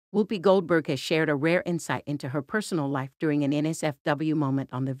Whoopi Goldberg has shared a rare insight into her personal life during an NSFW moment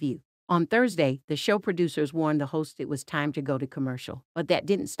on The View. On Thursday, the show producers warned the host it was time to go to commercial, but that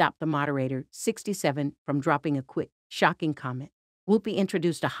didn't stop the moderator, 67, from dropping a quick, shocking comment. Whoopi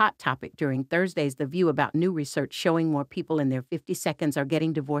introduced a hot topic during Thursday's The View about new research showing more people in their 50s are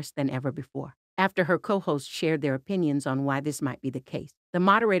getting divorced than ever before. After her co-hosts shared their opinions on why this might be the case, the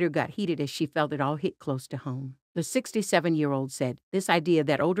moderator got heated as she felt it all hit close to home. The 67-year-old said, "This idea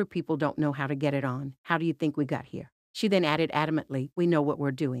that older people don't know how to get it on, how do you think we got here?" She then added adamantly, "We know what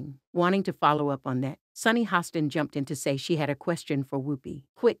we're doing." Wanting to follow up on that, Sunny Hostin jumped in to say she had a question for Whoopi.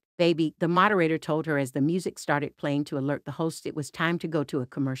 "Quick, baby," the moderator told her as the music started playing to alert the host it was time to go to a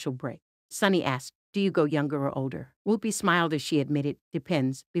commercial break. Sunny asked, "Do you go younger or older?" Whoopi smiled as she admitted,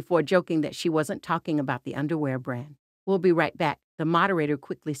 "Depends," before joking that she wasn't talking about the underwear brand. "We'll be right back," the moderator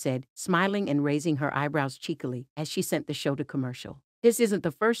quickly said, smiling and raising her eyebrows cheekily as she sent the show to commercial. This isn't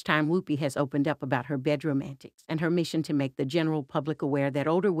the first time Whoopi has opened up about her bedroom antics and her mission to make the general public aware that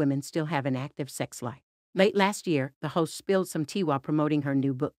older women still have an active sex life. Late last year, the host spilled some tea while promoting her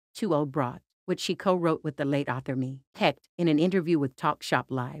new book, Two Old Broads, which she co-wrote with the late author Me. Hecht, in an interview with Talk Shop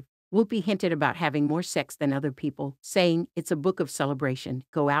Live, Whoopi hinted about having more sex than other people, saying, "It's a book of celebration,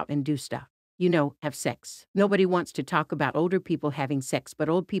 go out and do stuff. You know, have sex. Nobody wants to talk about older people having sex, but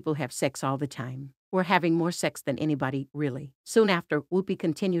old people have sex all the time. We're having more sex than anybody, really." Soon after, Whoopi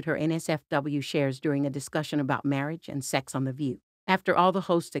continued her NSFW shares during a discussion about marriage and sex on The View. After all the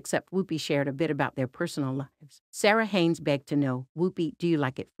hosts except Whoopi shared a bit about their personal lives, Sarah Haynes begged to know, "Whoopi, do you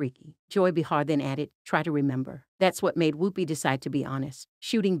like it freaky?" Joy Behar then added, "Try to remember." That's what made Whoopi decide to be honest,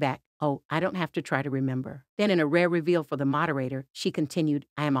 shooting back, "Oh, I don't have to try to remember." Then in a rare reveal for the moderator, she continued,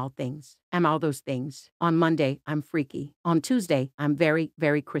 "I am all things. I'm all those things. On Monday, I'm freaky. On Tuesday, I'm very,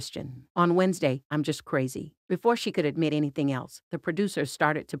 very Christian. On Wednesday, I'm just crazy." Before she could admit anything else, the producers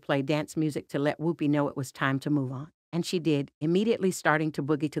started to play dance music to let Whoopi know it was time to move on. And she did, immediately starting to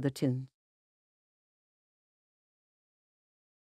boogie to the tune.